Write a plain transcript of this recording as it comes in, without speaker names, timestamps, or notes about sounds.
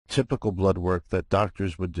typical blood work that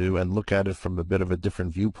doctors would do and look at it from a bit of a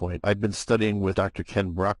different viewpoint. I'd been studying with Dr.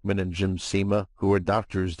 Ken Brockman and Jim Seema, who are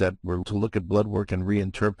doctors that were to look at blood work and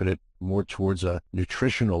reinterpret it more towards a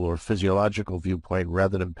nutritional or physiological viewpoint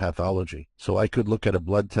rather than pathology. So I could look at a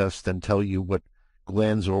blood test and tell you what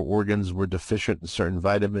glands or organs were deficient in certain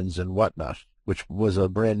vitamins and whatnot, which was a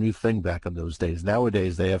brand new thing back in those days.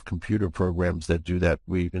 Nowadays, they have computer programs that do that.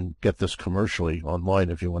 We can get this commercially online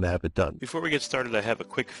if you want to have it done. Before we get started, I have a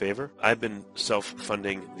quick favor. I've been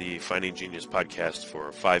self-funding the Finding Genius podcast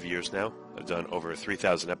for 5 years now. I've done over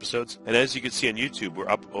 3,000 episodes. And as you can see on YouTube, we're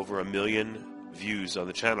up over 1 million views on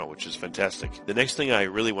the channel, which is fantastic. The next thing I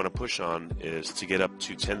really want to push on is to get up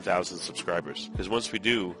to 10,000 subscribers, because once we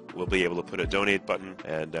do, we'll be able to put a donate button,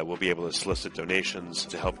 and we'll be able to solicit donations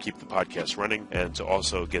to help keep the podcast running and to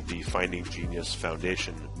also get the Finding Genius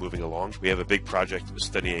Foundation moving along. We have a big project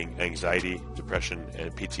studying anxiety, depression,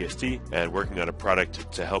 and PTSD, and working on a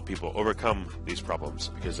product to help people overcome these problems,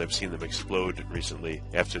 because I've seen them explode recently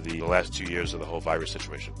after the last 2 years of the whole virus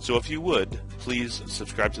situation. So if you would, please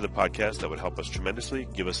subscribe to the podcast. That would help us tremendously.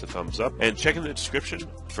 Give us a thumbs up, and check in the description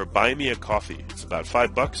for Buy Me a Coffee. It's about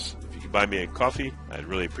 $5. If you could buy me a coffee, I'd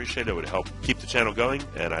really appreciate it. It would help keep the channel going,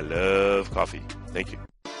 and I love coffee. Thank you.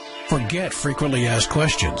 Forget frequently asked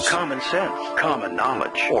questions, common sense, common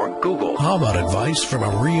knowledge, or Google. How about advice from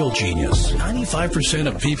a real genius? 95%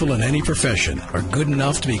 of people in any profession are good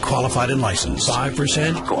enough to be qualified and licensed.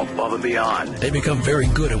 5% go above and beyond. They become very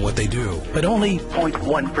good at what they do, but only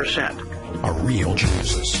 0.1% are real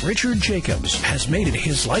geniuses. Richard Jacobs has made it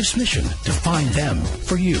his life's mission to find them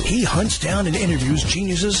for you. He hunts down and interviews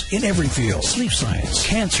geniuses in every field: sleep science,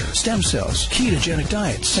 cancer, stem cells, ketogenic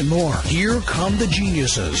diets, and more. Here come the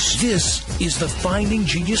geniuses. This is the Finding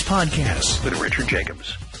Genius Podcast with Richard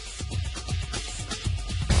Jacobs.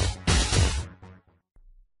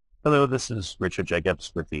 Hello, this is Richard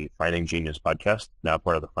Jacobs with the Finding Genius Podcast, now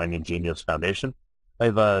part of the Finding Genius Foundation. I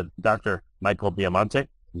have Dr. Michael Biamonte.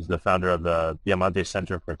 He's the founder of the Biamonte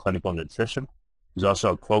Center for Clinical Nutrition. He's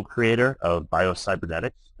also a co-creator of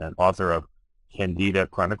BioCybernetics and author of Candida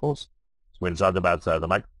Chronicles. So we're going to talk about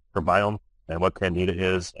the microbiome and what Candida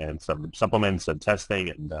is, and some supplements and testing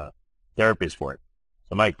and therapies for it.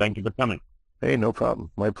 So Mike, thank you for coming. Hey, no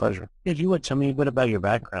problem. My pleasure. If you would tell me a bit about your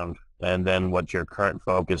background and then what your current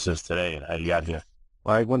focus is today and how you got here.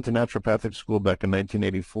 I went to naturopathic school back in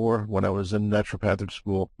 1984. When I was in naturopathic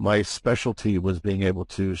school, my specialty was being able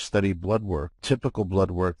to study blood work, typical blood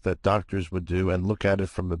work that doctors would do, and look at it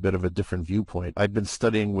from a bit of a different viewpoint. I'd been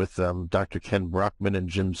studying with Dr. Ken Brockman and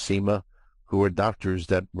Jim Seema, who are doctors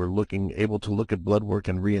that were able to look at blood work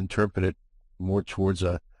and reinterpret it more towards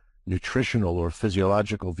a nutritional or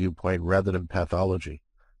physiological viewpoint rather than pathology.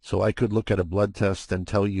 So I could look at a blood test and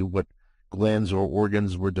tell you what glands or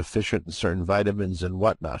organs were deficient in certain vitamins and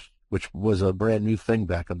whatnot, which was a brand new thing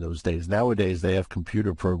back in those days. Nowadays, they have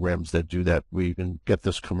computer programs that do that. We can get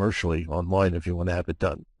this commercially online if you want to have it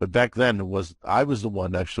done. But back then, I was the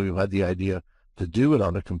one actually who had the idea to do it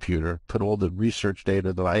on a computer, put all the research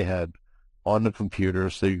data that I had on the computer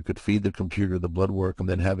so you could feed the computer the blood work and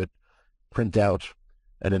then have it print out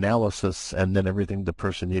an analysis and then everything the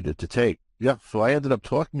person needed to take. Yeah, so I ended up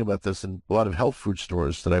talking about this in a lot of health food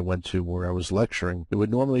stores that I went to where I was lecturing. It would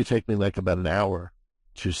normally take me like about an hour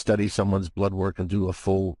to study someone's blood work and do a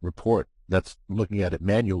full report. That's looking at it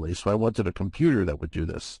manually. So I wanted a computer that would do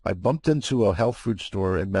this. I bumped into a health food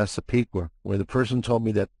store in Massapequa where the person told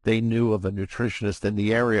me that they knew of a nutritionist in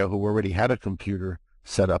the area who already had a computer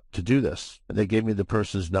set up to do this. And they gave me the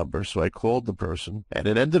person's number. So I called the person, and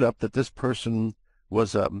it ended up that this person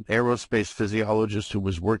was an aerospace physiologist who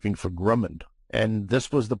was working for Grumman. And this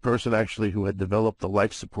was the person actually who had developed the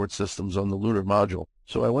life support systems on the lunar module.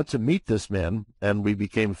 So I went to meet this man, and we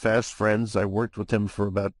became fast friends. I worked with him for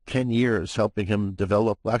about 10 years, helping him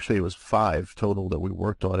develop, actually it was 5 total that we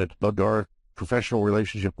worked on it, but our professional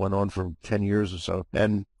relationship went on for 10 years or so.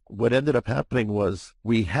 And what ended up happening was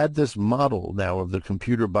we had this model now of the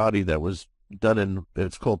computer body that was done in,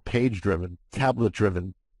 it's called page-driven,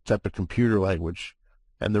 tablet-driven type of computer language.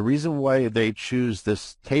 And the reason why they choose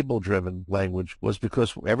this table-driven language was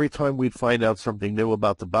because every time we'd find out something new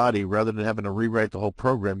about the body, rather than having to rewrite the whole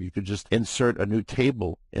program, you could just insert a new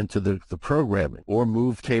table into the programming or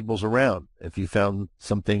move tables around if you found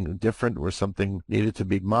something different or something needed to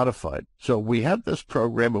be modified. So we had this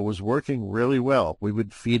program. It was working really well. We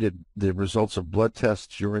would feed it the results of blood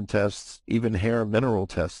tests, urine tests, even hair and mineral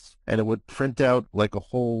tests, and it would print out like a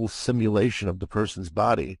whole simulation of the person's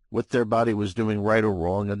body, what their body was doing right or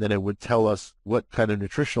wrong, and then it would tell us what kind of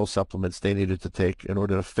nutritional supplements they needed to take in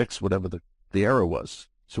order to fix whatever the error was.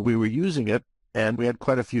 So we were using it And we had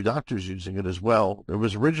quite a few doctors using it as well. It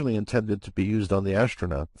was originally intended to be used on the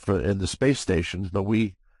astronaut in the space stations, but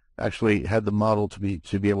we actually had the model to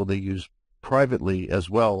be able to use privately as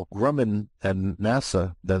well. Grumman and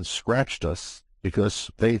NASA then scratched us because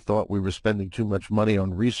they thought we were spending too much money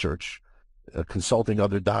on research, consulting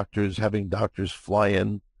other doctors, having doctors fly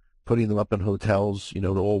in, putting them up in hotels, to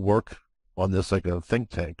all work on this like a think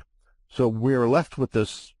tank. So we were left with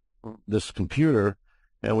this computer,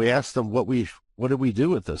 and we asked them what do we do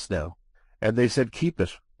with this now? And they said, keep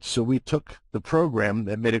it. So we took the program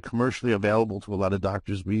and made it commercially available to a lot of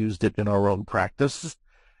doctors. We used it in our own practice,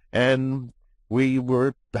 and we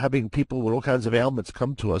were having people with all kinds of ailments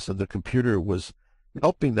come to us, and the computer was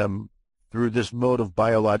helping them through this mode of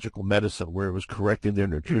biological medicine where it was correcting their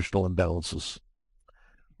nutritional imbalances.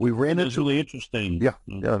 We ran into... It's really interesting. Yeah,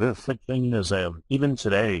 it is. The thing is, even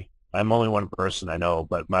today, I'm only one person I know,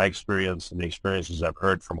 but my experience and the experiences I've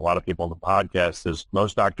heard from a lot of people on the podcast is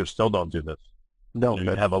most doctors still don't do this. No. You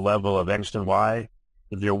have a level of X and Y.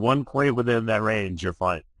 If you're 1 point within that range, you're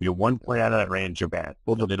fine. If you're 1 point out of that range, you're bad.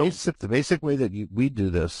 Well, the basic way that we do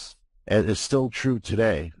this, and is still true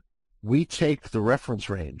today, we take the reference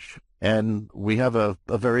range, and we have a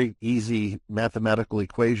very easy mathematical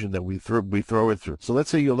equation that we throw it through. So let's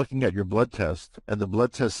say you're looking at your blood test, and the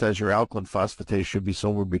blood test says your alkaline phosphatase should be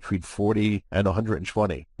somewhere between 40 and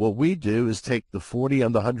 120. What we do is take the 40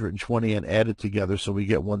 and the 120 and add it together so we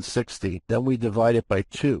get 160. Then we divide it by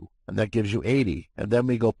 2. And that gives you 80. And then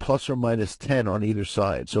we go plus or minus 10 on either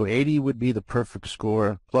side. So 80 would be the perfect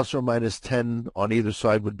score. Plus or minus 10 on either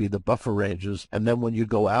side would be the buffer ranges. And then when you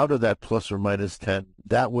go out of that plus or minus 10,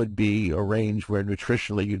 that would be a range where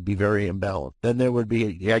nutritionally you'd be very imbalanced. Then there would be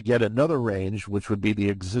yet another range, which would be the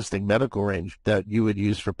existing medical range that you would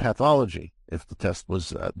use for pathology if the test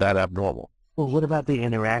was that abnormal. Well, what about the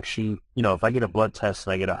interaction? If I get a blood test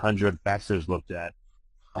and I get 100 factors looked at,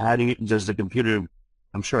 does the computer...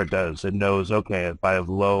 I'm sure it does. It knows, okay, if I have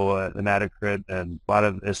low hematocrit and a lot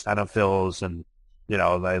of eosinophils and,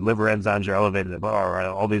 my liver enzymes are elevated, or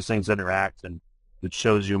all these things interact, and it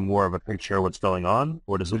shows you more of a picture of what's going on?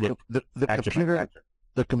 Or does it look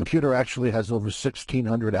the computer actually has over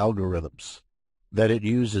 1,600 algorithms that it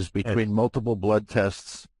uses between multiple blood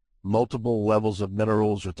tests, multiple levels of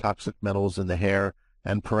minerals or toxic metals in the hair,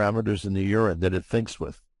 and parameters in the urine that it thinks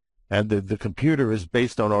with. And the computer is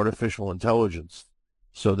based on artificial intelligence.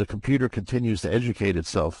 So the computer continues to educate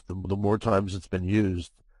itself the more times it's been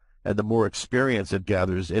used, and the more experience it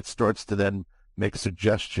gathers, it starts to then make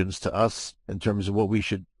suggestions to us in terms of what we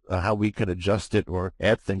should, how we can adjust it or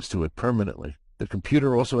add things to it permanently. The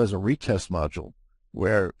computer also has a retest module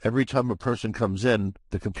where every time a person comes in,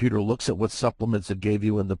 the computer looks at what supplements it gave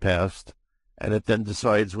you in the past, and it then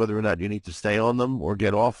decides whether or not you need to stay on them or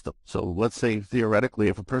get off them. So let's say theoretically,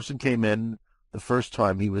 if a person came in the first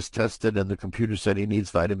time he was tested and the computer said he needs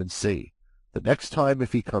vitamin C. The next time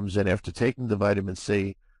if he comes in after taking the vitamin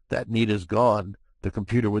C, that need is gone, the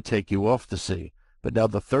computer would take you off the C. But now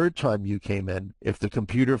the third time you came in, if the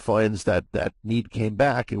computer finds that that need came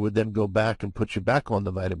back, it would then go back and put you back on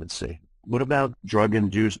the vitamin C. What about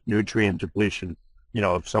drug-induced nutrient depletion?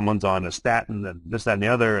 If someone's on a statin and this, that, and the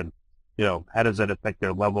other, and, how does that affect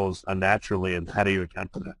their levels unnaturally, and how do you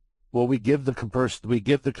account for that? Well, we give the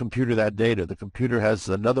computer that data. The computer has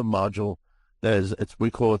another module we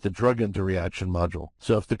call it the drug interaction module.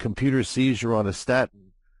 So if the computer sees you're on a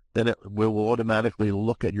statin, then it will automatically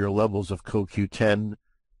look at your levels of CoQ10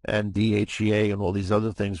 and DHEA and all these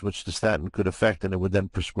other things which the statin could affect, and it would then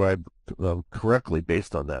prescribe correctly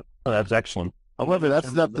based on that. Oh, that's excellent. However,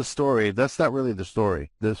 that's not the story. That's not really the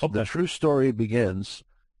story. The true story begins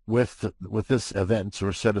with this event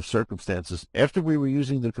or set of circumstances. After we were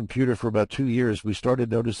using the computer for about 2 years, we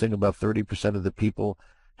started noticing about 30% of the people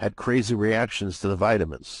had crazy reactions to the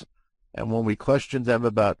vitamins. And when we questioned them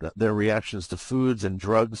about their reactions to foods and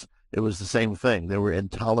drugs, it was the same thing. They were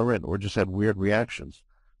intolerant or just had weird reactions.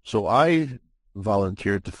 So I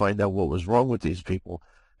volunteered to find out what was wrong with these people.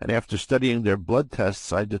 And after studying their blood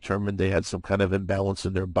tests, I determined they had some kind of imbalance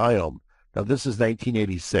in their biome. Now, this is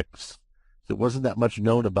 1986. There wasn't that much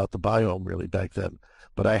known about the biome really back then.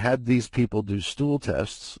 But I had these people do stool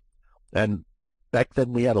tests, and back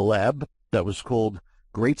then we had a lab that was called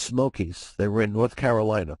Great Smokies. They were in North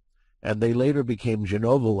Carolina, and they later became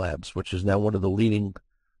Genova Labs, which is now one of the leading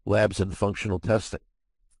labs in functional testing.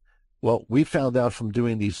 Well, we found out from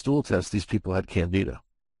doing these stool tests, these people had Candida.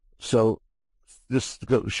 So just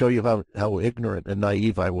to show you how ignorant and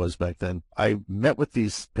naive I was back then, I met with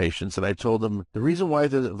these patients and I told them the reason why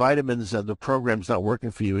the vitamins and the program's not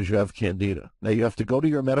working for you is you have Candida. Now you have to go to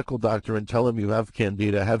your medical doctor and tell him you have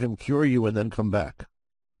Candida, have him cure you, and then come back.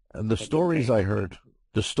 And the stories I heard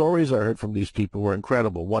from these people were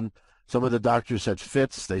incredible. Some of the doctors had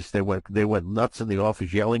fits. They went nuts in the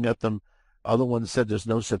office yelling at them. Other ones said there's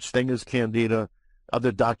no such thing as Candida.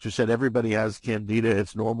 Other doctors said everybody has Candida.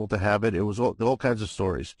 It's normal to have it. It was all kinds of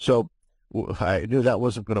stories. So I knew that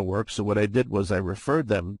wasn't going to work. So what I did was I referred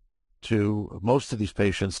them to most of these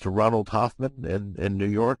patients to Ronald Hoffman in New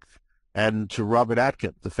York and to Robert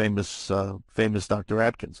Atkins, the famous Dr.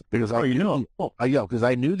 Atkins, because because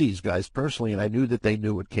I knew these guys personally, and I knew that they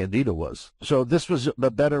knew what Candida was. So this was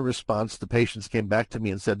a better response. The patients came back to me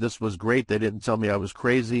and said this was great. They didn't tell me I was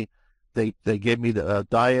crazy. They gave me the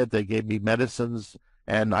diet. They gave me medicines,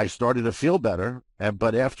 and I started to feel better.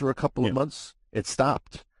 But after a couple of months, it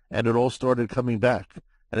stopped, and it all started coming back.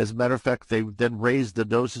 And as a matter of fact, they then raised the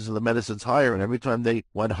doses of the medicines higher, and every time they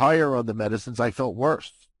went higher on the medicines, I felt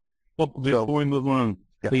worse. Well, before we move on,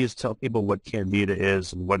 please tell people what Candida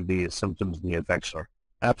is and what the symptoms and the effects are.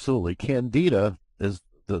 Absolutely. Candida is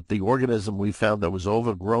the organism we found that was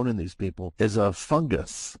overgrown in these people, is a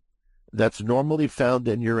fungus that's normally found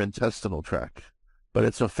in your intestinal tract, but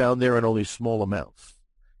it's found there in only small amounts.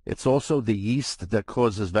 It's also the yeast that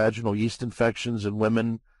causes vaginal yeast infections in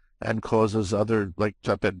women and causes other, like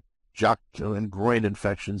type of jock and groin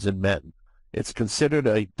infections in men. It's considered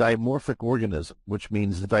a dimorphic organism, which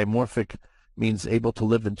means the dimorphic means able to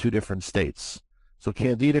live in two different states. So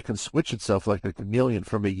Candida can switch itself like a chameleon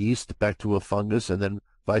from a yeast back to a fungus and then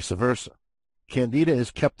vice versa. Candida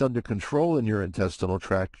is kept under control in your intestinal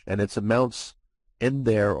tract, and its amounts in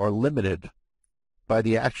there are limited by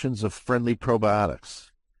the actions of friendly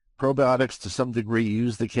probiotics. Probiotics, to some degree,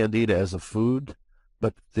 use the Candida as a food,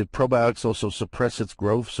 but the probiotics also suppress its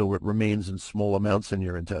growth, so it remains in small amounts in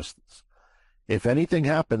your intestines. If anything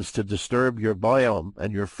happens to disturb your biome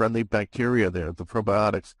and your friendly bacteria there, the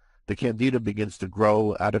probiotics, the Candida begins to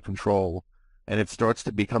grow out of control, and it starts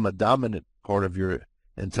to become a dominant part of your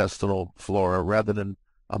intestinal flora rather than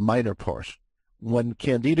a minor part. When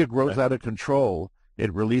Candida grows out of control,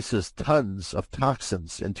 it releases tons of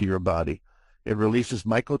toxins into your body. It releases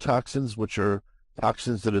mycotoxins, which are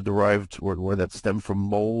toxins that are derived or that stem from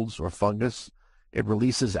molds or fungus. It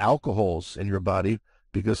releases alcohols in your body,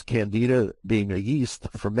 because Candida, being a yeast,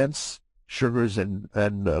 ferments sugars and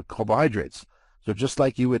carbohydrates. So just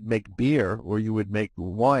like you would make beer or you would make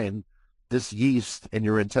wine, this yeast in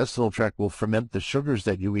your intestinal tract will ferment the sugars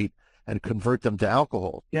that you eat and convert them to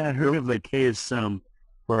alcohol. Yeah, I heard of the case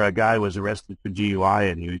where a guy was arrested for GUI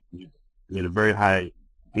and he had a very high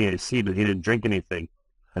BAC, but he didn't drink anything.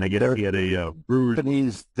 And I guess he had a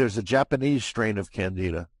bruise. There's a Japanese strain of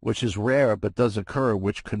Candida, which is rare but does occur,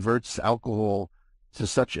 which converts alcohol to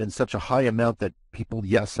such a high amount that people,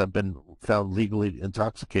 yes, have been found legally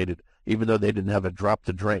intoxicated, even though they didn't have a drop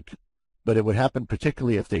to drink. But it would happen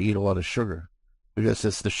particularly if they eat a lot of sugar, because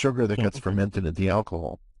it's the sugar that gets fermented into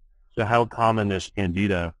alcohol. So how common is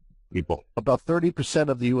Candida, people? About 30%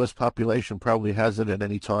 of the U.S. population probably has it at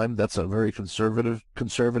any time. That's a very conservative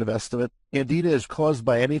estimate. Candida is caused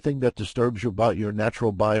by anything that disturbs your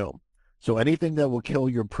natural biome. So anything that will kill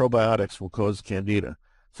your probiotics will cause Candida.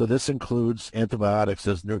 So this includes antibiotics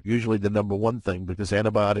as usually the number one thing, because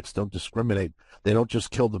antibiotics don't discriminate. They don't just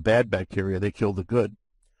kill the bad bacteria, they kill the good.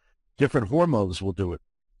 Different hormones will do it,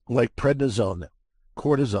 like prednisone,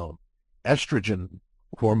 cortisone, estrogen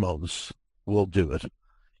hormones will do it.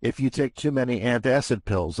 If you take too many antacid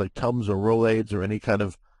pills like Tums or Rolaids or any kind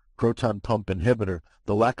of proton pump inhibitor,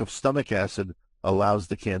 the lack of stomach acid allows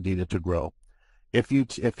the Candida to grow. If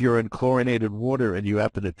you're in chlorinated water and you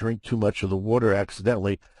happen to drink too much of the water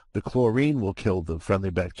accidentally, the chlorine will kill the friendly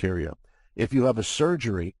bacteria. If you have a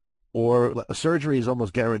surgery is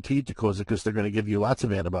almost guaranteed to cause it because they're going to give you lots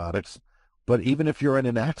of antibiotics. But even if you're in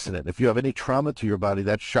an accident, if you have any trauma to your body,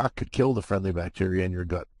 that shock could kill the friendly bacteria in your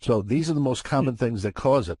gut. So these are the most common things that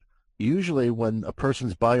cause it. Usually when a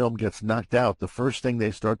person's biome gets knocked out, the first thing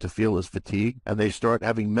they start to feel is fatigue, and they start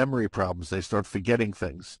having memory problems. They start forgetting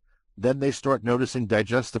things. Then they start noticing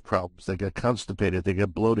digestive problems. They get constipated, they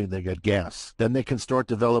get bloating, they get gas. Then they can start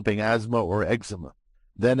developing asthma or eczema.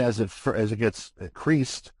 Then as it gets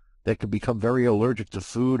increased, they can become very allergic to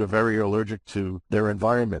food or very allergic to their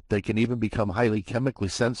environment. They can even become highly chemically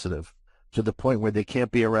sensitive to the point where they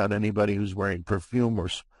can't be around anybody who's wearing perfume or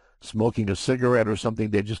smoking a cigarette or something.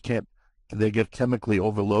 They just can't. They get chemically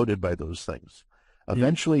overloaded by those things.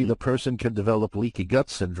 Eventually, the person can develop leaky gut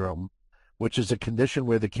syndrome, which is a condition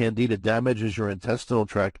where the Candida damages your intestinal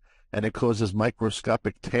tract and it causes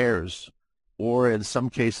microscopic tears, or in some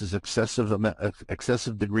cases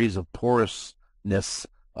excessive degrees of porousness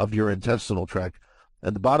of your intestinal tract.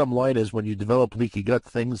 And the bottom line is, when you develop leaky gut,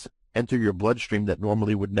 things enter your bloodstream that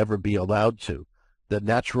normally would never be allowed to. the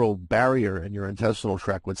natural barrier in your intestinal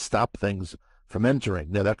tract would stop things from entering.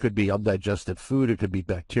 Now, that could be undigested food, it could be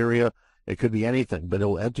bacteria, it could be anything, but it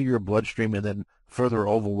will enter your bloodstream and then further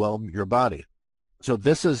overwhelm your body. So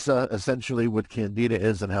this is essentially what Candida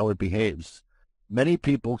is and how it behaves. Many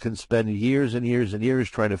people can spend years and years and years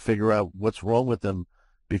trying to figure out what's wrong with them,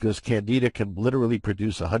 because Candida can literally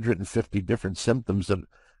produce 150 different symptoms that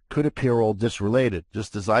could appear all disrelated.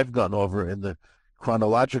 Just as I've gone over in the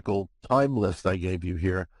chronological time list I gave you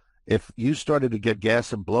here, if you started to get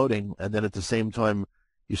gas and bloating and then at the same time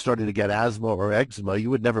you started to get asthma or eczema,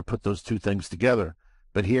 you would never put those two things together.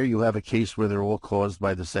 But here you have a case where they're all caused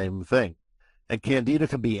by the same thing. And Candida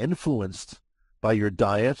can be influenced by your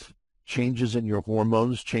diet, changes in your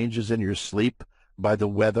hormones, changes in your sleep, by the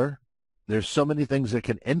weather. There's so many things that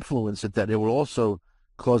can influence it that it will also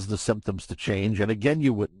cause the symptoms to change. And again,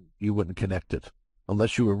 you wouldn't connect it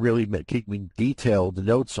unless you were really keeping detailed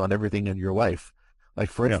notes on everything in your life. Like,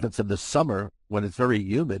 for instance, in the summer, when it's very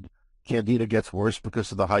humid, Candida gets worse because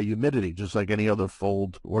of the high humidity, just like any other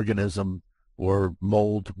fold organism or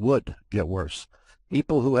mold would get worse.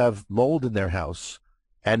 People who have mold in their house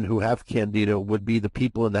and who have Candida would be the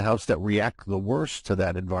people in the house that react the worst to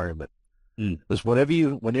that environment. Because whenever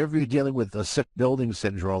you're dealing with a sick building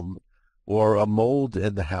syndrome or a mold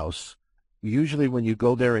in the house, usually when you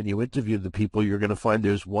go there and you interview the people, you're going to find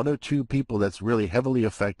there's one or two people that's really heavily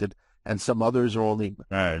affected, and some others are only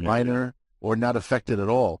minor or not affected at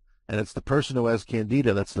all. And it's the person who has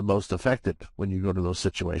Candida that's the most affected when you go to those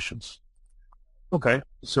situations. Okay,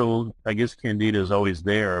 so I guess Candida is always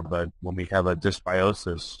there, but when we have a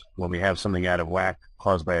dysbiosis, when we have something out of whack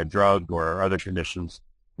caused by a drug or other conditions,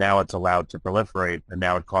 now it's allowed to proliferate, and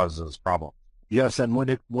now it causes problems. Yes, and when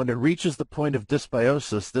it reaches the point of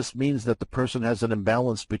dysbiosis, this means that the person has an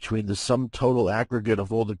imbalance between the sum total aggregate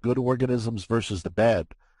of all the good organisms versus the bad.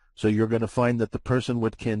 So you're going to find that the person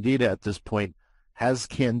with Candida at this point has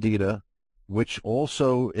Candida, which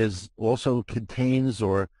also contains,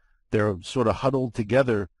 or they're sort of huddled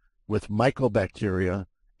together with mycobacteria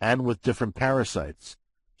and with different parasites.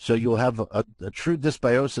 So you'll have a true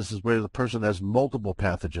dysbiosis is where the person has multiple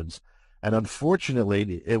pathogens. And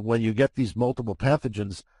unfortunately, when you get these multiple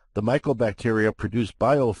pathogens, the mycobacteria produce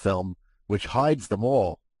biofilm, which hides them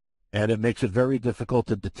all. And it makes it very difficult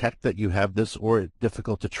to detect that you have this, or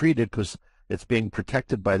difficult to treat it because it's being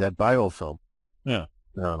protected by that biofilm. Yeah,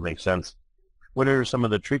 no, it makes sense. What are some of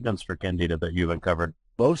the treatments for Candida that you've uncovered?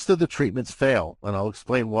 Most of the treatments fail, and I'll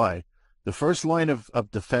explain why. The first line of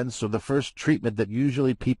defense, or the first treatment that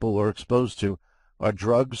usually people are exposed to, are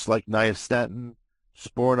drugs like nystatin,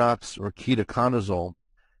 Sporanox, or ketoconazole.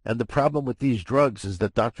 And the problem with these drugs is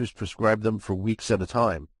that doctors prescribe them for weeks at a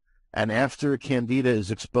time. And after Candida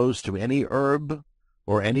is exposed to any herb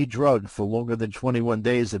or any drug for longer than 21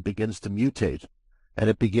 days, it begins to mutate. And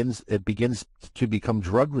it begins to become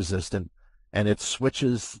drug resistant, and it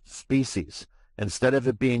switches species. Instead of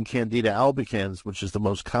it being Candida albicans, which is the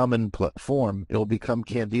most common form, it will become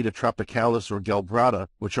Candida tropicalis or glabrata,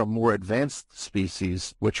 which are more advanced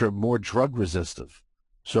species, which are more drug resistive.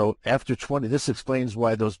 So after 20, this explains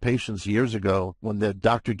why those patients years ago, when the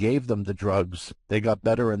doctor gave them the drugs, they got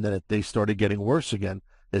better and then they started getting worse again,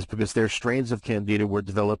 is because their strains of Candida were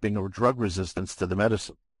developing a drug resistance to the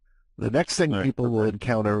medicine. The next thing people will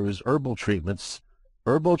encounter is herbal treatments.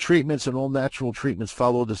 Herbal treatments and all natural treatments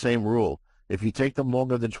follow the same rule. If you take them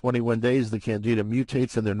longer than 21 days, the Candida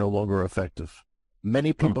mutates and they're no longer effective.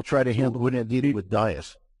 Many people try to handle Candida with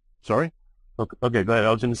diet. Sorry? Okay, go ahead.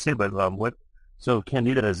 I was going to say, but so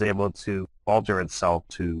Candida is able to alter itself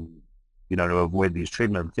to avoid these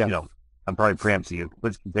treatments. Yeah. I'm probably preempting you.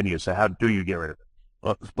 Let's continue. So how do you get rid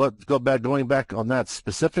of it? But going back on that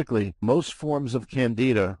specifically, most forms of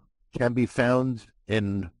Candida can be found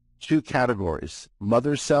in two categories: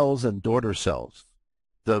 mother cells and daughter cells.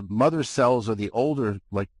 The mother cells are the older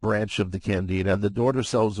branch of the Candida, and the daughter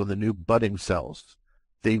cells are the new budding cells.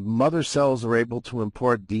 The mother cells are able to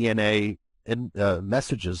impart DNA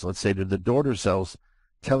messages, let's say, to the daughter cells,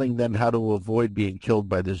 telling them how to avoid being killed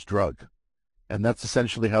by this drug. And that's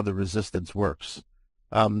essentially how the resistance works.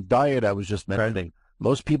 Diet, I was just mentioning. Right.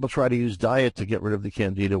 Most people try to use diet to get rid of the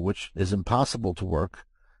Candida, which is impossible to work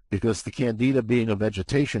because the Candida, being a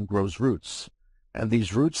vegetation, grows roots. And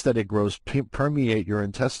these roots that it grows permeate your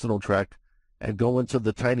intestinal tract and go into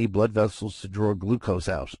the tiny blood vessels to draw glucose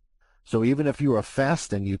out. So even if you were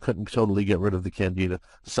fasting, you couldn't totally get rid of the Candida.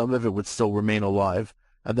 Some of it would still remain alive.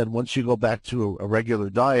 And then once you go back to a regular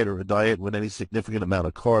diet, or a diet with any significant amount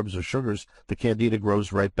of carbs or sugars, the Candida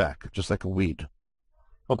grows right back, just like a weed.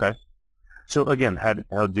 Okay. So again,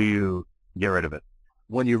 how do you get rid of it?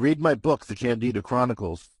 When you read my book, The Candida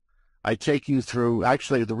Chronicles, I take you through,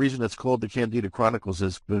 actually, the reason it's called the Candida Chronicles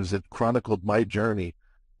is because it chronicled my journey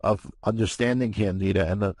of understanding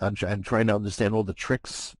Candida and trying to understand all the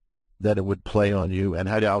tricks that it would play on you and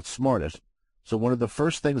how to outsmart it. So one of the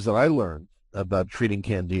first things that I learned about treating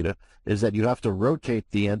Candida is that you have to rotate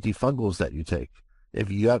the antifungals that you take. If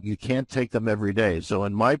you can't take them every day. So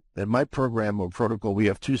in my program or protocol, we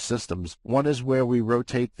have two systems. One is where we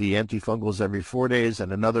rotate the antifungals every 4 days,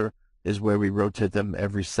 and another is where we rotate them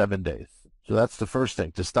every 7 days. So that's the first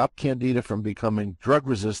thing. To stop Candida from becoming drug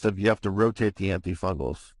resistant, you have to rotate the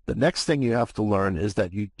antifungals. The next thing you have to learn is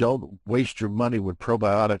that you don't waste your money with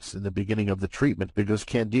probiotics in the beginning of the treatment, because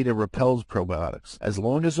Candida repels probiotics. As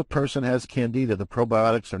long as a person has Candida, the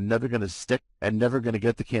probiotics are never going to stick and never going to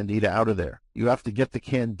get the Candida out of there. You have to get the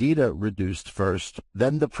Candida reduced first,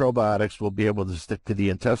 then the probiotics will be able to stick to the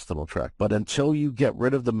intestinal tract. But until you get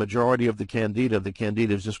rid of the majority of the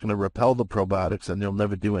Candida is just going to repel the probiotics, and they'll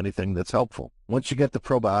never do anything that's helpful. Once you get the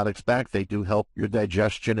probiotics back, they do help your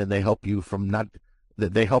digestion, and they help you stop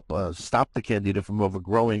the Candida from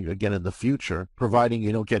overgrowing again in the future, providing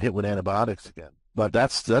you don't get hit with antibiotics again. But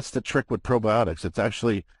that's the trick with probiotics. It's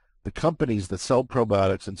actually the companies that sell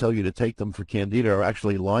probiotics and tell you to take them for Candida are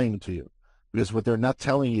actually lying to you, because what they're not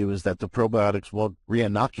telling you is that the probiotics won't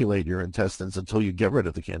re-inoculate your intestines until you get rid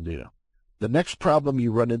of the Candida. The next problem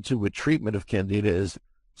you run into with treatment of Candida is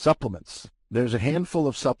supplements. There's a handful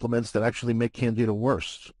of supplements that actually make Candida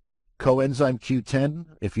worse. Coenzyme Q10,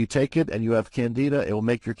 if you take it and you have Candida, it will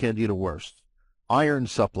make your Candida worse. Iron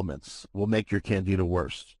supplements will make your Candida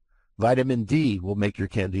worse. Vitamin D will make your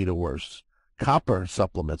Candida worse. Copper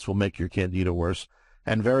supplements will make your Candida worse.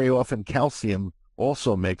 And very often calcium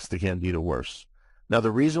also makes the Candida worse. Now,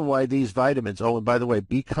 the reason why these vitamins, oh, and by the way,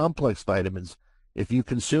 B-complex vitamins, if you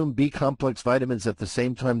consume B-complex vitamins at the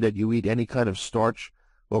same time that you eat any kind of starch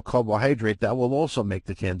or carbohydrate, that will also make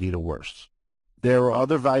the Candida worse. There are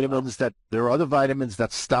other vitamins that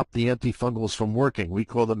stop the antifungals from working. We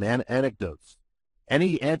call them antidotes.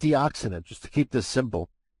 Any antioxidant, just to keep this simple,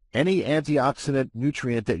 any antioxidant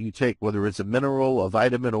nutrient that you take, whether it's a mineral, a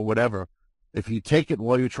vitamin, or whatever, if you take it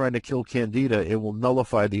while you're trying to kill Candida, it will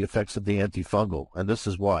nullify the effects of the antifungal. And this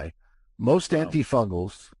is why. Most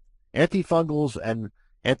antifungals and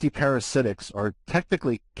antiparasitics are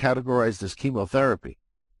technically categorized as chemotherapy.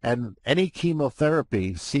 And any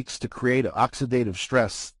chemotherapy seeks to create oxidative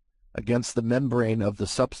stress against the membrane of the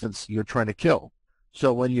substance you're trying to kill.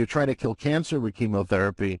 So when you're trying to kill cancer with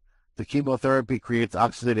chemotherapy, the chemotherapy creates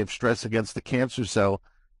oxidative stress against the cancer cell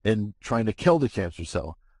in trying to kill the cancer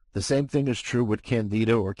cell. The same thing is true with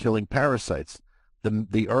Candida or killing parasites.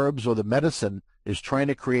 The herbs or the medicine is trying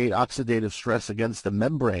to create oxidative stress against the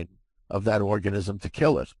membrane of that organism to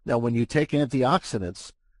kill it. Now, when you take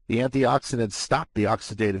antioxidants, the antioxidants stop the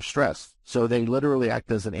oxidative stress. So they literally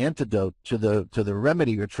act as an antidote to the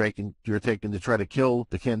remedy you're taking to try to kill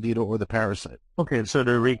the Candida or the parasite. Okay, so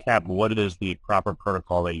to recap, what is the proper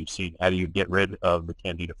protocol that you see? How do you get rid of the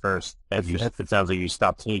Candida first? It sounds like you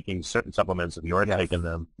stop taking certain supplements if you are taking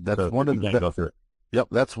them. That's so one of the. Go through it. Yep,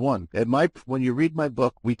 that's one. When you read my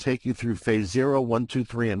book, we take you through phase 0, 1, 2,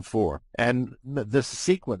 3, and 4. And this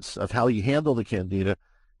sequence of how you handle the Candida,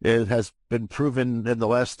 it has been proven in the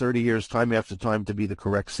last 30 years, time after time, to be the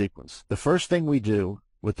correct sequence. The first thing we do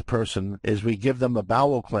with the person is we give them a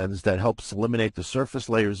bowel cleanse that helps eliminate the surface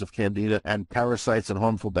layers of Candida and parasites and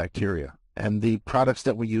harmful bacteria. And the products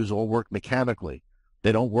that we use all work mechanically.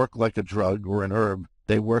 They don't work like a drug or an herb.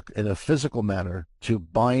 They work in a physical manner to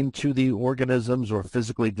bind to the organisms or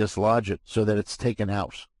physically dislodge it so that it's taken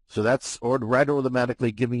out. So that's right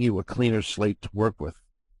automatically giving you a cleaner slate to work with.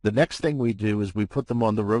 The next thing we do is we put them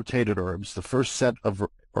on the rotated herbs. The first set of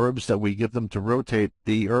herbs that we give them to rotate,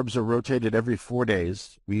 the herbs are rotated every 4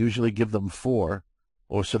 days. We usually give them 4,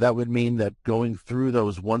 so that would mean that going through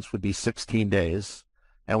those once would be 16 days.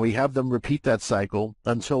 And we have them repeat that cycle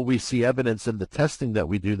until we see evidence in the testing that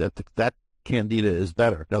we do that Candida is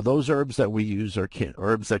better. Now, those herbs that we use are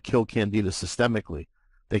herbs that kill Candida systemically.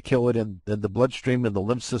 They kill it in the bloodstream and the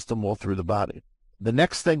lymph system all through the body. The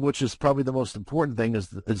next thing, which is probably the most important thing, is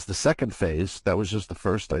the second phase. That was just the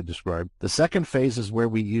first I described. The second phase is where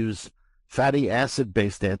we use fatty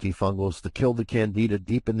acid-based antifungals to kill the Candida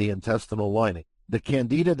deep in the intestinal lining. The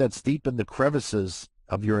Candida that's deep in the crevices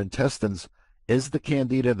of your intestines is the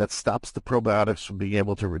Candida that stops the probiotics from being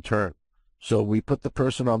able to return. So we put the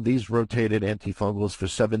person on these rotated antifungals for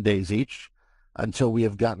 7 days each until we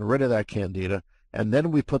have gotten rid of that Candida, and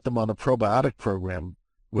then we put them on a probiotic program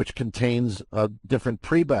which contains different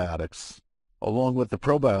prebiotics along with the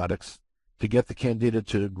probiotics to get the Candida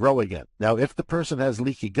to grow again. Now, if the person has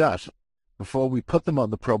leaky gut, before we put them on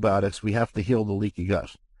the probiotics, we have to heal the leaky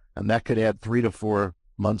gut. and that could add 3 to 4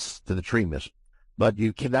 months to the treatment. But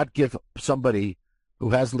you cannot give somebody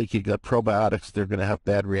who has leaky gut probiotics. They're going to have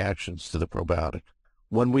bad reactions to the probiotic.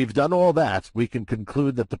 When we've done all that, we can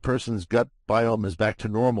conclude that the person's gut biome is back to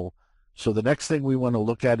normal. So the next thing we want to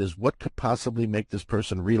look at is what could possibly make this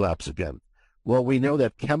person relapse again. Well, we know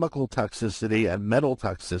that chemical toxicity and metal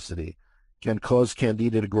toxicity can cause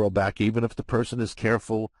Candida to grow back, even if the person is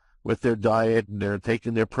careful with their diet and they're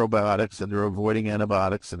taking their probiotics and they're avoiding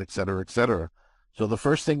antibiotics and et cetera, et cetera. So the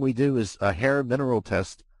first thing we do is a hair mineral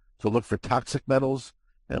test to look for toxic metals,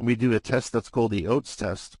 and we do a test that's called the Oates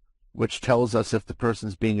test, which tells us if the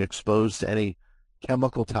person's being exposed to any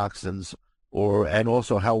chemical toxins and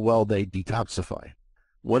also how well they detoxify.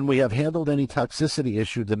 When we have handled any toxicity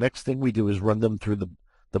issue, the next thing we do is run them through the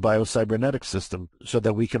BioCybernetics system so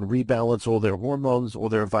that we can rebalance all their hormones, all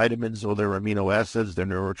their vitamins, all their amino acids, their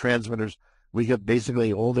neurotransmitters. We get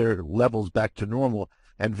basically all their levels back to normal.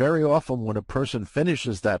 And very often when a person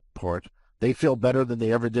finishes that part, they feel better than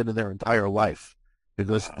they ever did in their entire life,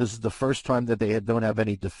 because this is the first time that they don't have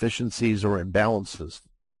any deficiencies or imbalances.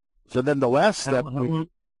 So then the last step...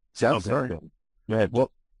 Sorry. Go ahead.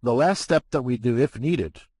 Well, the last step that we do, if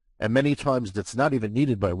needed, and many times it's not even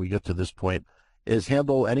needed by we get to this point, is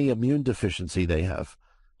handle any immune deficiency they have.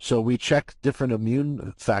 So we check different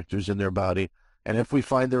immune factors in their body, and if we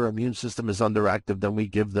find their immune system is underactive, then we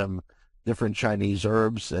give them different Chinese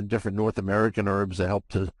herbs and different North American herbs that help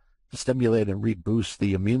to stimulate and reboost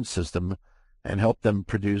the immune system and help them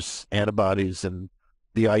produce antibodies and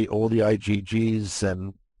all the IgGs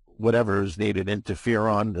and whatever is needed.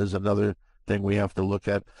 Interferon is another thing we have to look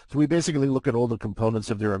at. So we basically look at all the components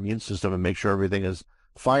of their immune system and make sure everything is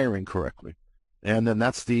firing correctly. And then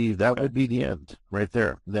that would be the end right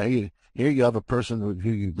there. Here you have a person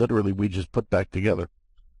who we just put back together.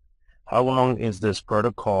 How long is this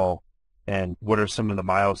protocol, and what are some of the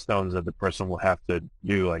milestones that the person will have to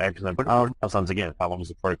do? Like, milestones again, how long does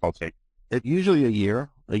the protocol take? It usually a year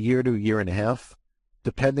to a year and a half,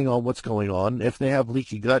 depending on what's going on. If they have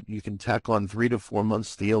leaky gut, you can tack on 3 to 4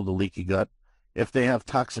 months to heal the leaky gut. If they have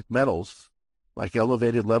toxic metals, like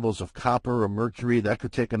elevated levels of copper or mercury, that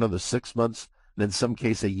could take another 6 months, and in some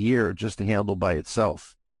case a year just to handle by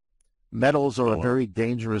itself. Metals are a very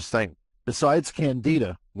dangerous thing. Besides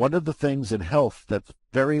Candida, one of the things in health that's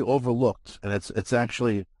very overlooked, and it's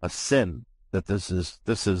actually a sin that this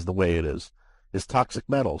is the way it is toxic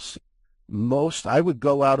metals. I would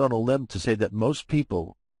go out on a limb to say that most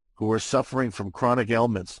people who are suffering from chronic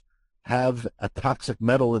ailments have a toxic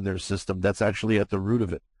metal in their system that's actually at the root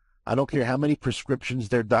of it. I don't care how many prescriptions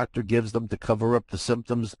their doctor gives them to cover up the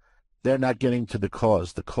symptoms, they're not getting to the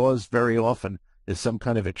cause. The cause very often is some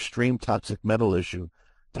kind of extreme toxic metal issue.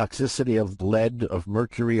 Toxicity of lead, of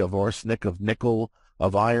mercury, of arsenic, of nickel,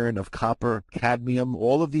 of iron, of copper, cadmium.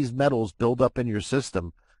 All of these metals build up in your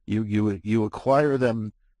system. You acquire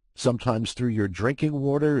them sometimes through your drinking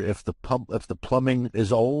water. If the plumbing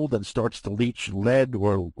is old and starts to leach lead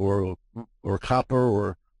or copper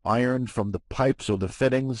or iron from the pipes or the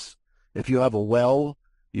fittings. If you have a well,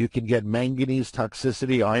 you can get manganese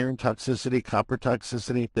toxicity, iron toxicity, copper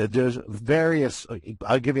toxicity. There's various.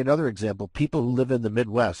 I'll give you another example. People who live in the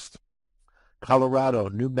Midwest, Colorado,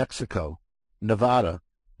 New Mexico, Nevada,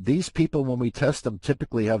 these people, when we test them,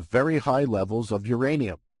 typically have very high levels of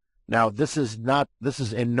uranium. Now, this is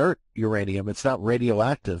inert uranium. It's not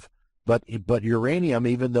radioactive, but uranium,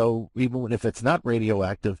 even if it's not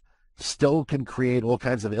radioactive, still can create all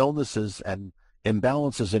kinds of illnesses and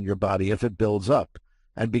imbalances in your body if it builds up.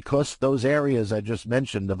 And because those areas I just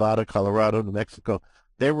mentioned, Nevada, Colorado, New Mexico,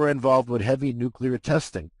 they were involved with heavy nuclear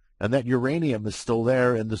testing, and that uranium is still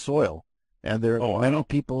there in the soil. And many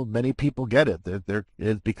people get it.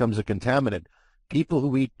 It becomes a contaminant. People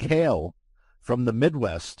who eat kale from the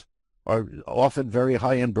Midwest are often very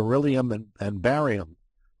high in beryllium and barium,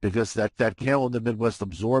 because that kale in the Midwest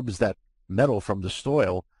absorbs that metal from the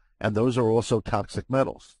soil, and those are also toxic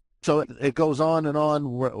metals. So it goes on and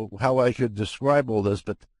on how I could describe all this,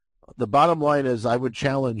 but the bottom line is I would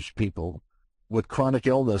challenge people with chronic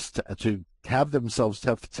illness to have themselves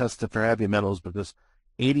tested for heavy metals, because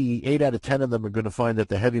 8 out of 10 of them are going to find that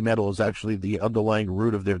the heavy metal is actually the underlying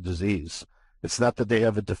root of their disease. It's not that they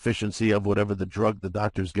have a deficiency of whatever the drug the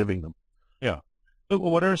doctor's giving them. Yeah.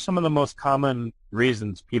 What are some of the most common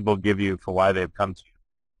reasons people give you for why they've come to you?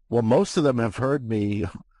 Well, most of them have heard me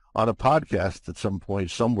on a podcast at some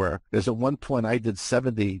point somewhere. Because at one point I did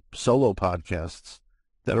 70 solo podcasts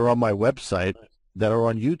that are on my website, that are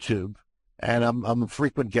on YouTube, and I'm a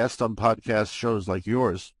frequent guest on podcast shows like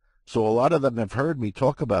yours. So a lot of them have heard me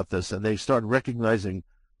talk about this, and they start recognizing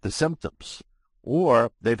the symptoms.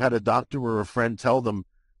 Or they've had a doctor or a friend tell them,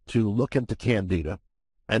 to look into Candida.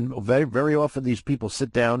 And very, very often these people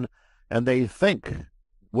sit down and they think,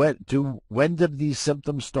 when did these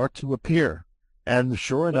symptoms start to appear? And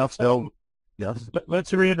sure enough,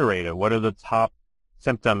 Let's reiterate it. What are the top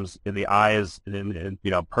symptoms in the eyes,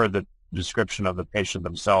 per the description of the patient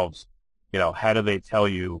themselves? How do they tell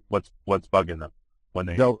you what's bugging them when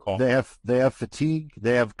they call? They have fatigue.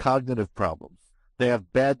 They have cognitive problems. They have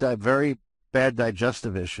very bad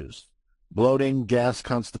digestive issues, bloating, gas,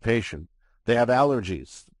 constipation. They have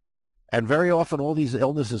allergies. And very often all these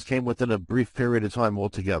illnesses came within a brief period of time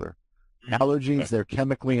altogether. Allergies, they're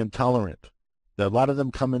chemically intolerant. A lot of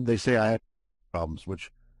them come in, they say, I have problems,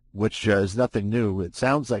 which is nothing new. It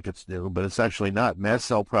sounds like it's new, but it's actually not. Mast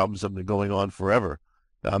cell problems have been going on forever.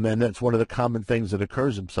 And that's one of the common things that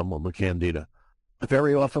occurs in someone with Candida.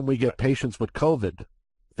 Very often we get patients with COVID.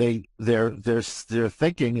 They're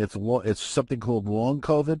thinking it's something called long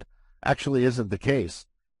COVID. Actually isn't the case.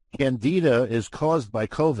 Candida is caused by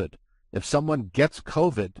COVID. If someone gets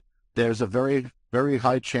COVID, there's a very, very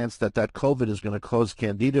high chance that COVID is going to cause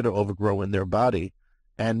Candida to overgrow in their body.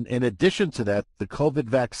 And in addition to that, the COVID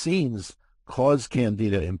vaccines cause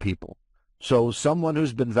Candida in people. So someone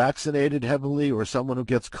who's been vaccinated heavily or someone who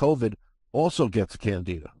gets COVID also gets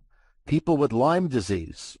Candida. People with Lyme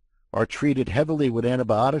disease are treated heavily with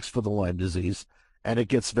antibiotics for the Lyme disease, and it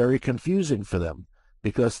gets very confusing for them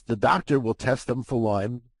because the doctor will test them for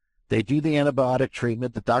Lyme. They do the antibiotic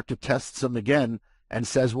treatment. The doctor tests them again and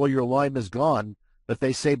says, well, your Lyme is gone. But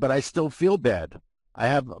they say, but I still feel bad.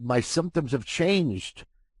 My symptoms have changed.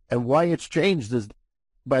 And why it's changed is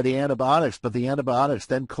by the antibiotics, but the antibiotics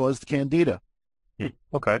then caused Candida.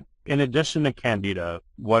 Okay. In addition to Candida,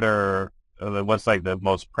 what's like the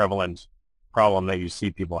most prevalent problem that you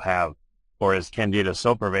see people have? Or is Candida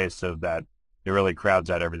so pervasive that it really crowds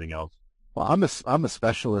out everything else? Well, I'm a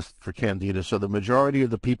specialist for Candida, so the majority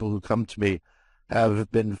of the people who come to me have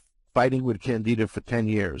been fighting with Candida for 10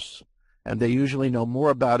 years. And they usually know more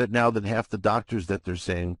about it now than half the doctors that they're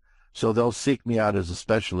seeing. So they'll seek me out as a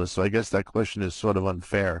specialist. So I guess that question is sort of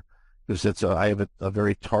unfair because I have a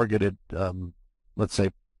very targeted, let's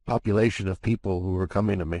say, population of people who are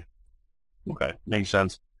coming to me. Okay, makes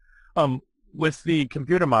sense. With the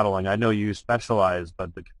computer modeling, I know you specialize,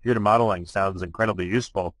 but the computer modeling sounds incredibly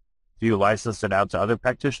useful. Do you license it out to other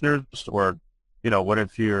practitioners, or, what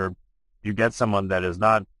if you get someone that is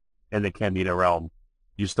not in the Candida realm?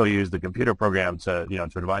 You still use the computer program to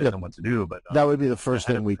advise them what to do, but that would be the first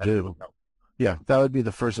thing we do. Yeah, that would be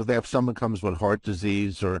the first. If someone comes with heart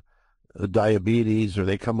disease or diabetes, or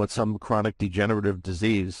they come with some chronic degenerative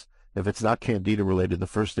disease, if it's not Candida related, the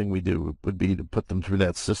first thing we do would be to put them through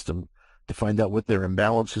that system to find out what their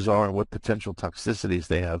imbalances are and what potential toxicities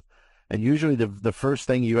they have. And usually the first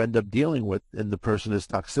thing you end up dealing with in the person is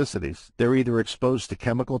toxicities. They're either exposed to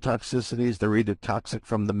chemical toxicities, they're either toxic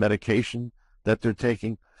from the medication that they're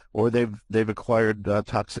taking, or they've acquired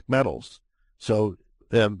toxic metals. So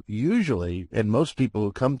usually, and most people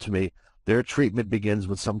who come to me, their treatment begins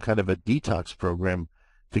with some kind of a detox program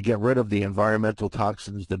to get rid of the environmental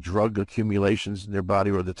toxins, the drug accumulations in their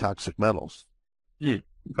body, or the toxic metals.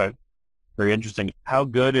 Okay. Very interesting. How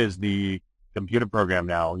good is the computer program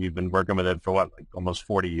now? You've been working with it for what, like almost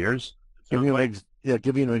 40 years? Give you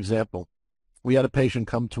an example. We had a patient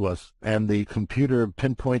come to us, and the computer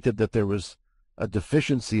pinpointed that there was a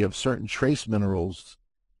deficiency of certain trace minerals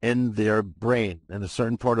in their brain, in a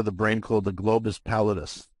certain part of the brain called the globus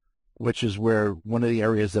pallidus, which is where one of the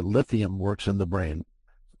areas that lithium works in the brain.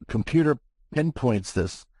 The computer pinpoints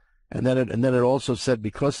this, and then it also said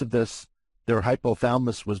because of this, their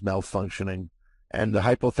hypothalamus was malfunctioning, and the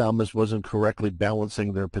hypothalamus wasn't correctly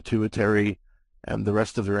balancing their pituitary and the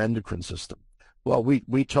rest of their endocrine system. Well,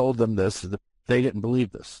 we told them this. They didn't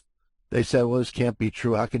believe this. They said, well, this can't be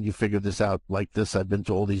true. How can you figure this out like this? I've been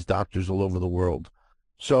to all these doctors all over the world.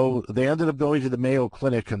 So they ended up going to the Mayo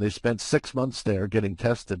Clinic, and they spent 6 months there getting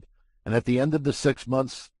tested. And at the end of the 6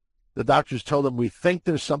 months, the doctors told them, we think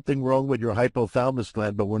there's something wrong with your hypothalamus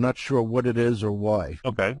gland, but we're not sure what it is or why.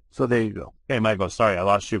 Okay. So there you go. Hey, Michael, sorry, I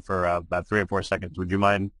lost you for about 3 or 4 seconds. Would you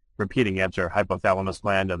mind repeating answer? Hypothalamus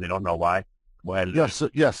gland, and they don't know why? Yes.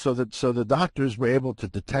 So the doctors were able to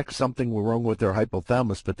detect something wrong with their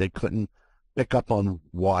hypothalamus, but they couldn't pick up on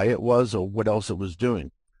why it was or what else it was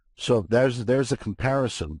doing. So there's a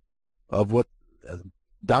comparison of what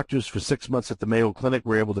doctors for 6 months at the Mayo Clinic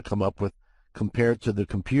were able to come up with compared to the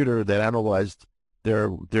computer that analyzed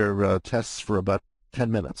their tests for about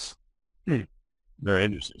 10 minutes. Very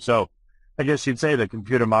interesting. So I guess you'd say the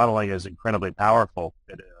computer modeling is incredibly powerful.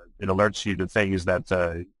 It alerts you to things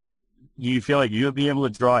that you feel like you would be able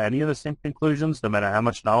to draw any of the same conclusions, no matter how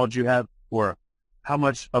much knowledge you have, or how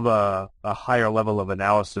much of a higher level of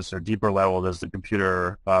analysis or deeper level does the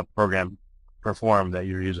computer program perform that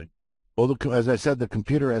you're using? Well, as I said, the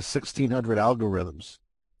computer has 1,600 algorithms.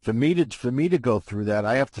 For me to go through that,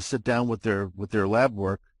 I have to sit down with their lab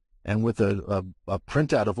work and with a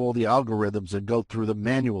printout of all the algorithms and go through them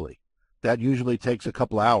manually. That usually takes a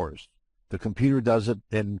couple hours. The computer does it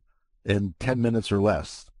in 10 minutes or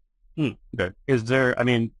less. Okay. Is there, I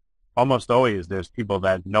mean, almost always there's people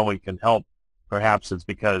that no one can help. Perhaps it's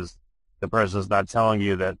because the person's not telling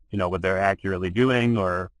you that, what they're accurately doing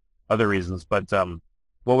or other reasons. But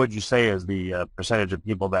what would you say is the percentage of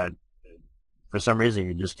people that for some reason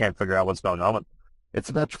you just can't figure out what's going on with them? It's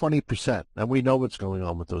about 20%, and we know what's going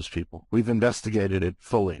on with those people. We've investigated it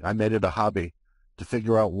fully. I made it a hobby to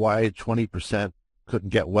figure out why 20% couldn't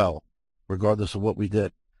get well, regardless of what we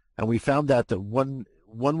did. And we found out that one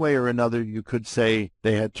way or another, you could say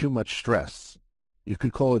they had too much stress. You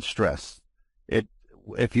could call it stress.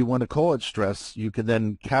 If you want to call it stress, you can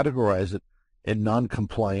then categorize it in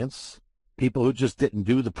non-compliance, people who just didn't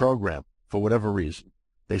do the program for whatever reason.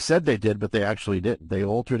 They said they did, but they actually didn't. They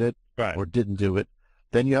altered it or didn't do it.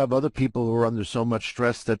 Then you have other people who are under so much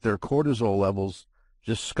stress that their cortisol levels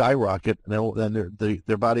just skyrocket, and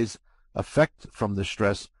their body's effect from the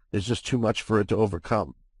stress is just too much for it to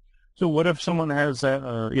overcome. So what if someone has,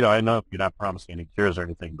 I know you're not promising any cures or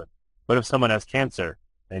anything, but what if someone has cancer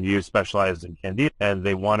and you specialize in Candida and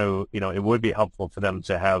they want to, it would be helpful for them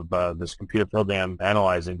to have this computer program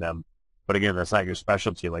analyzing them. But again, that's not your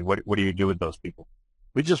specialty. Like, what do you do with those people?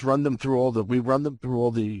 We just run them through all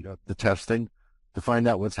the testing to find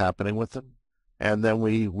out what's happening with them. And then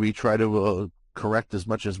we try to correct as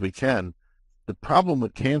much as we can. The problem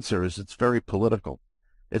with cancer is it's very political.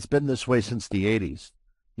 It's been this way since the 80s.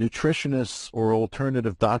 Nutritionists or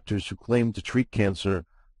alternative doctors who claim to treat cancer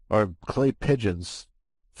are clay pigeons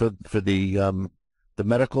for the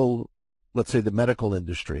medical, let's say the medical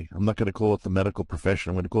industry. I'm not going to call it the medical profession.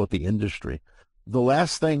 I'm going to call it the industry. The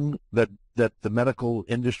last thing that the medical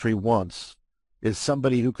industry wants is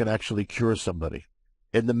somebody who can actually cure somebody.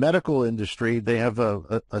 In the medical industry, they have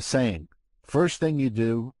a saying. First thing you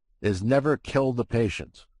do is never kill the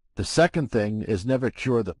patient. The second thing is never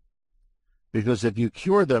cure them. Because if you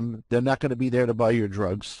cure them, they're not going to be there to buy your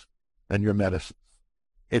drugs and your medicines.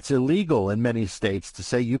 It's illegal in many states to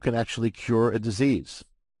say you can actually cure a disease.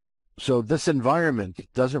 So this environment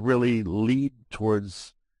doesn't really lead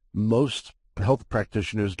towards most health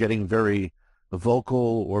practitioners getting very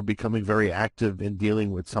vocal or becoming very active in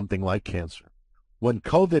dealing with something like cancer. When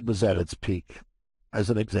COVID was at its peak, as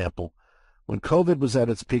an example, when COVID was at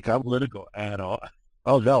its peak, I'm Political at all.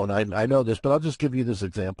 Oh, no, and I know this, but I'll just give you this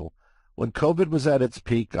example. When COVID was at its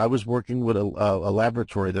peak, I was working with a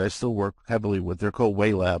laboratory that I still work heavily with. They're called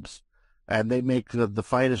Way Labs, and they make the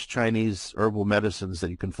finest Chinese herbal medicines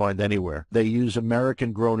that you can find anywhere. They use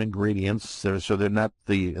American-grown ingredients, so they're not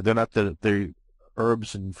the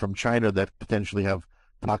herbs from China that potentially have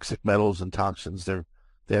toxic metals and toxins.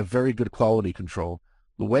 They have very good quality control.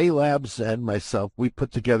 The Way Labs and myself, we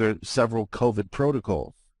put together several COVID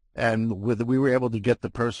protocols, and we were able to get the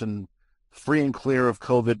person free and clear of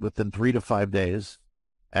COVID within 3 to 5 days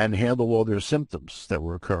and handle all their symptoms that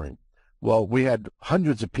were occurring. Well, we had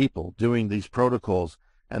hundreds of people doing these protocols,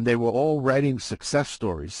 and they were all writing success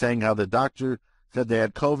stories saying how the doctor said they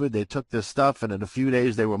had COVID, they took this stuff, and in a few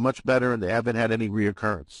days they were much better and they haven't had any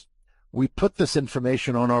reoccurrence. We put this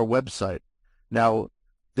information on our website. Now,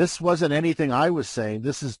 this wasn't anything I was saying.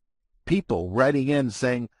 This is people writing in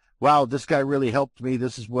saying, wow, this guy really helped me.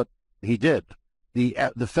 This is what he did.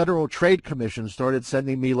 The Federal Trade Commission started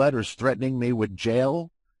sending me letters threatening me with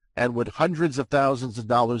jail and with hundreds of thousands of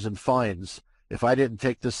dollars in fines if I didn't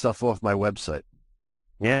take this stuff off my website.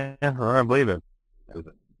 Yeah, I believe it.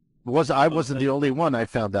 I wasn't the only one. I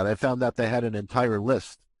found out they had an entire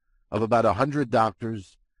list of about 100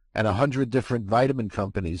 doctors and 100 different vitamin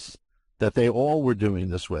companies that they all were doing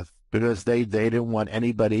this with because they didn't want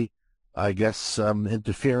anybody, I guess,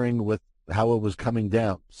 interfering with how it was coming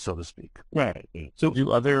down, so to speak. Right. So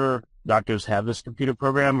do other doctors have this computer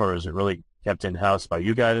program, or is it really kept in-house by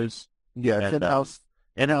you guys? Yeah, it's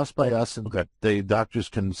in-house by us, and the doctors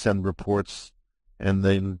can send reports, and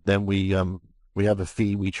then we have a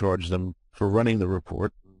fee we charge them for running the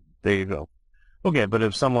report. There you go. Okay, but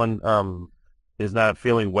if someone is not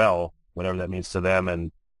feeling well, whatever that means to them,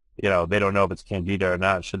 and they don't know if it's Candida or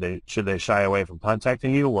not, should they shy away from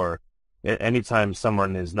contacting you, or anytime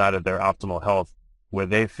someone is not at their optimal health where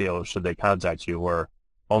they feel, should they contact you, or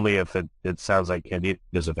only if it sounds like Candida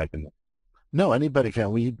is affecting them? No, anybody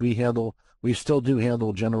can. We still do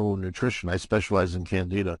handle general nutrition. I specialize in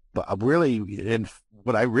Candida, but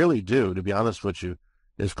what I really do, to be honest with you,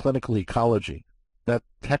 is clinical ecology. That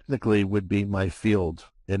technically would be my field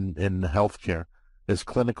in healthcare, is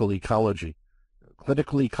clinical ecology.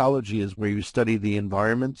 Clinical ecology is where you study the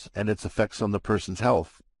environment and its effects on the person's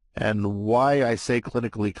health. And why I say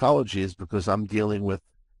clinical ecology is because I'm dealing with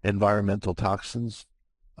environmental toxins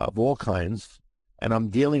of all kinds, and I'm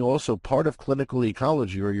dealing also part of clinical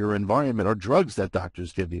ecology or your environment or drugs that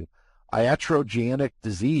doctors give you. Iatrogenic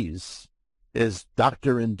disease is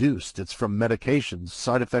doctor-induced. It's from medications,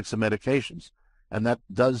 side effects of medications, and that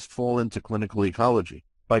does fall into clinical ecology.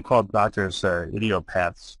 I call doctors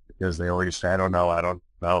idiopaths because they always say, I don't know.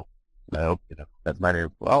 That's my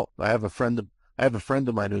name. Well, I have a friend of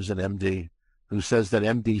mine who's an MD who says that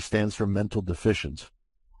MD stands for mental deficient.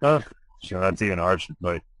 So that's even harsh,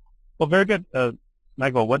 but well, very good.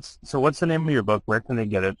 Michael, what's the name of your book? Where can they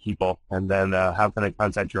get it, people? And then how can they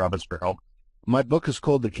contact your office for help? My book is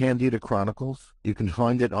called The Candida Chronicles. You can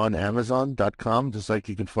find it on Amazon.com, just like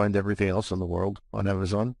you can find everything else in the world on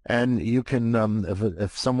Amazon. And you can,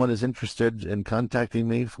 if someone is interested in contacting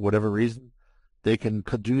me for whatever reason, they can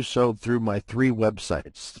do so through my 3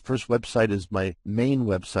 websites. The first website is my main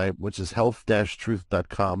website, which is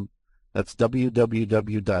health-truth.com. That's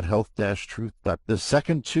www.health-truth.com. The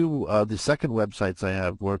second websites I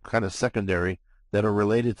have were kind of secondary that are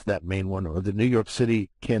related to that main one, or the New York City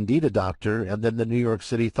Candida Doctor and then the New York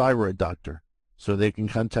City Thyroid Doctor. So they can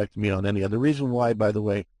contact me on any other. The reason why, by the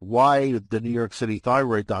way, why the New York City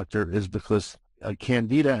Thyroid Doctor is because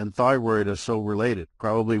Candida and thyroid are so related.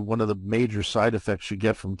 Probably one of the major side effects you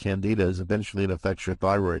get from Candida is eventually it affects your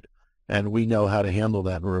thyroid. And we know how to handle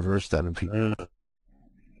that and reverse that in people.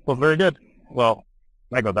 Well, very good. Well,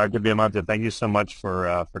 Michael, Dr. Biamonte, thank you so much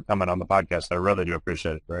for coming on the podcast. I really do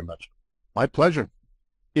appreciate it very much. My pleasure.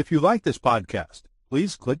 If you like this podcast,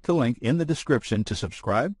 please click the link in the description to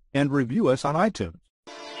subscribe and review us on iTunes.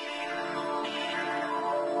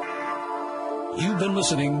 You've been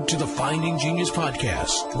listening to the Finding Genius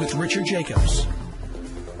podcast with Richard Jacobs.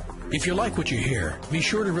 If you like what you hear, be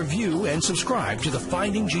sure to review and subscribe to the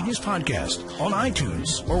Finding Genius podcast on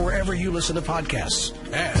iTunes or wherever you listen to podcasts.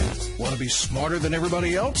 And want to be smarter than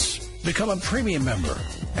everybody else? Become a premium member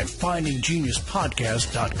at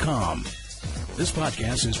findinggeniuspodcast.com. This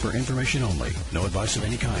podcast is for information only. No advice of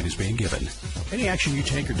any kind is being given. Any action you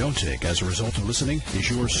take or don't take as a result of listening is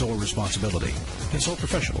your sole responsibility. Consult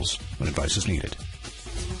professionals when advice is needed.